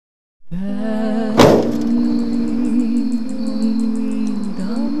How'd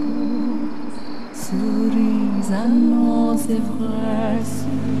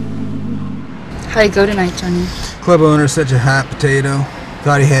it go tonight, Johnny? Club owner's such a hot potato.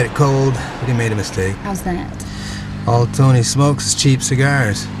 Thought he had it cold, but he made a mistake. How's that? All Tony smokes is cheap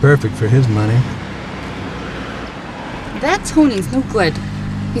cigars. Perfect for his money. That Tony's no good.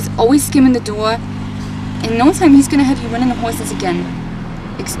 He's always skimming the door. In no time, he's gonna have you running the horses again.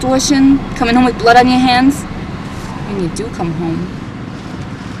 Extortion, coming home with blood on your hands. When you do come home.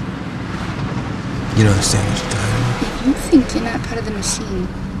 You don't understand what you're talking about. If you think you're not part of the machine,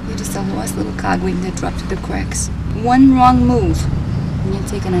 you're just a lost little cog waiting to drop through the cracks. One wrong move, and you're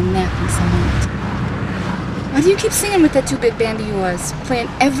taking a nap in some minute. Why do you keep singing with that two-bit band of yours? Playing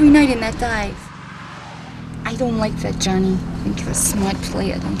every night in that dive. I don't like that, Johnny. I think you're a smart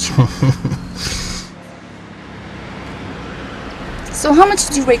player, don't you? So how much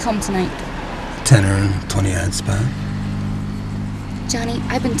did you rake home tonight? Tenner and 20-odd spot. Johnny,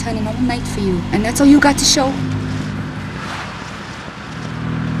 I've been tanning all night for you, and that's all you got to show?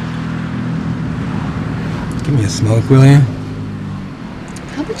 Give me a smoke, will you?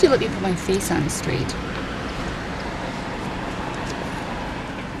 How about you let me put my face on straight?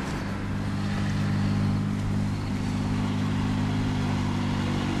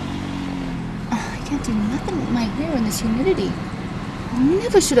 Oh, I can't do nothing with my hair in this humidity. I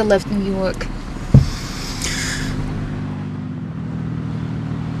never should have left New York.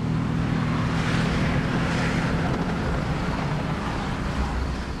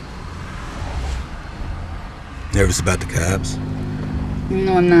 Nervous about the cops?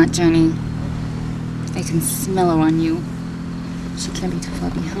 No, I'm not, Johnny. I can smell her on you. She can't be too far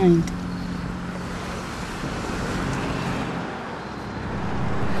behind.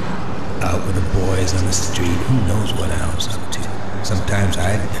 Out with the boys on the street, who knows what I was up to. Sometimes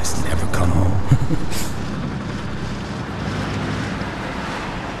I just never come home.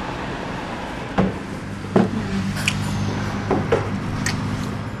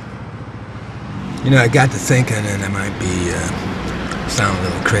 You know, I got to thinking, and I might be sound a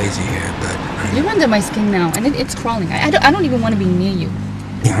little crazy here, but you're under my skin now, and it's crawling. I don't even want to be near you.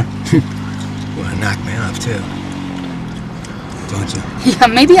 Yeah, you want to knock me off too, don't you? Yeah,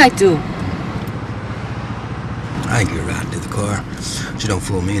 maybe I do. I can get rotten to the car. Just don't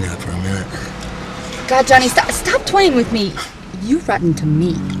fool me now for a minute. God, Johnny, stop toying with me. You rotten to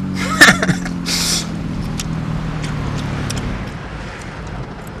me.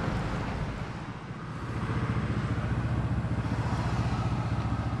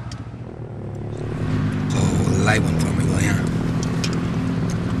 Light one for me, will you?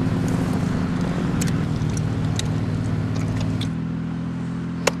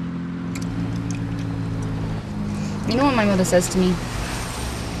 You know what my mother says to me?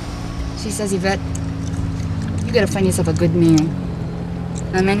 She says, Yvette, you gotta find yourself a good man.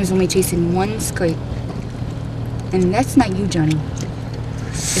 A man who's only chasing one skirt. And that's not you, Johnny.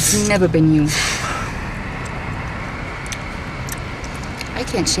 It's never been you. I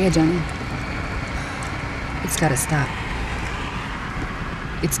can't share, Johnny. It's gotta stop.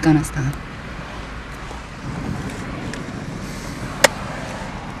 It's gonna stop.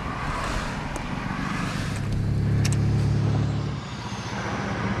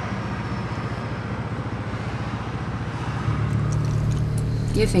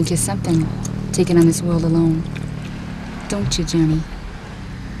 You think you're something, taking on this world alone. Don't you, Johnny?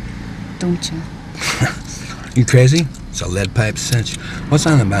 Don't you? You crazy? It's a lead pipe cinch. What's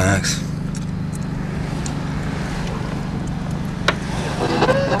on the box?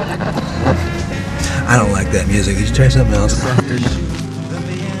 I don't like that music. Did you try something else?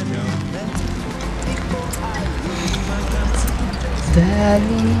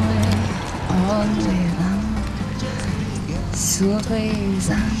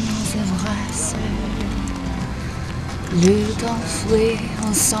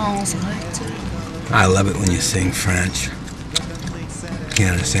 I love it when you sing French.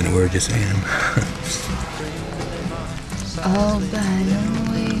 Can't understand a word you're saying.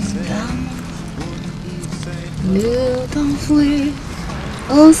 Le temps fouet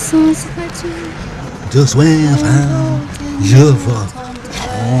au sens gratuit. De soir, je vois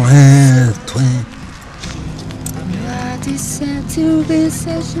en toi. La descente to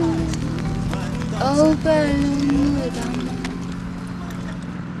recession. Oh,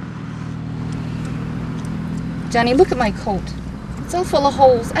 Johnny, look at my coat. It's all full of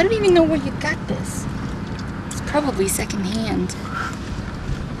holes. I don't even know where you got this. It's probably secondhand.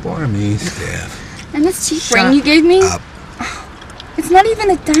 For me, Steph. And this cheap ring you gave me? Up. It's not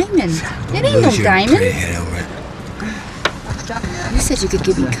even a diamond. It ain't no diamond. Head over it. You said you could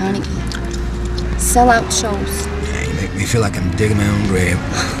give me Carnegie. Sell out shows. Yeah, you make me feel like I'm digging my own grave.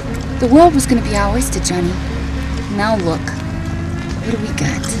 The world was gonna be our oyster, Johnny. Now look. What do we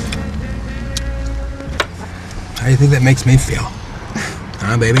got? How do you think that makes me feel?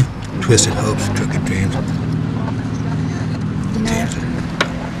 Huh, baby? Twisted hopes, crooked dreams. You know,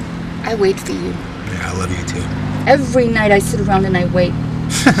 I wait for you. Yeah, I love you too. Every night I sit around and I wait.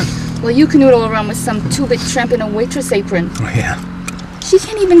 Well, you canoodle around with some two-bit tramp in a waitress apron. Oh, yeah. She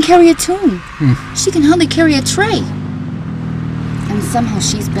can't even carry a tune. She can hardly carry a tray. And somehow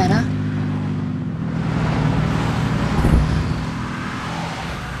she's better.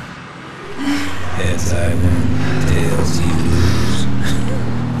 Heads I win, tails you lose.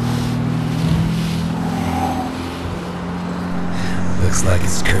 Looks like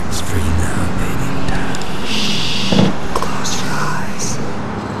it's curtains free now, baby. Close your eyes.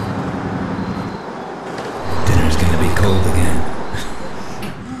 Dinner's gonna be cold again.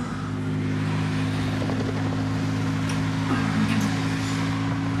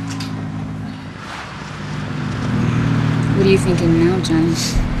 What are you thinking now, Johnny?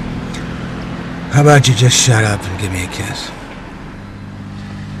 How about you just shut up and give me a kiss?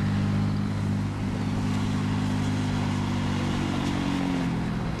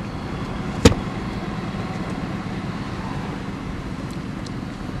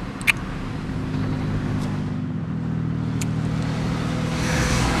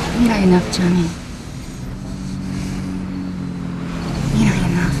 You know enough, Johnny. You know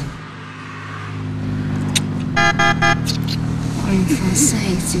enough. Or in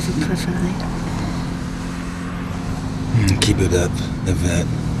Francais, si vous préférez. Keep it up, the vet.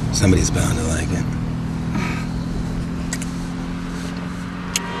 Somebody's bound to like it.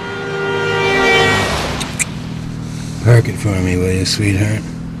 Park it for me, will you, sweetheart?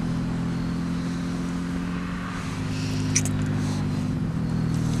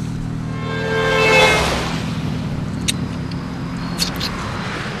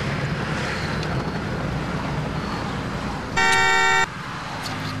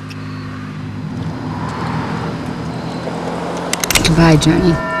 Goodbye,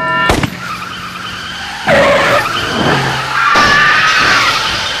 Johnny.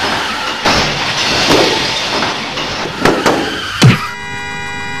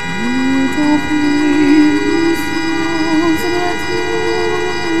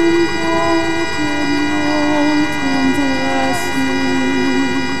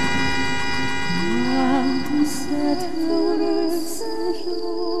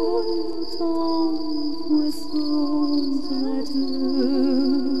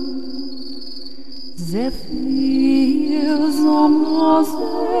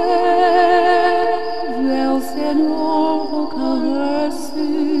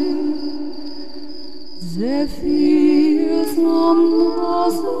 Zephyrs on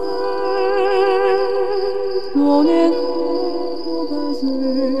the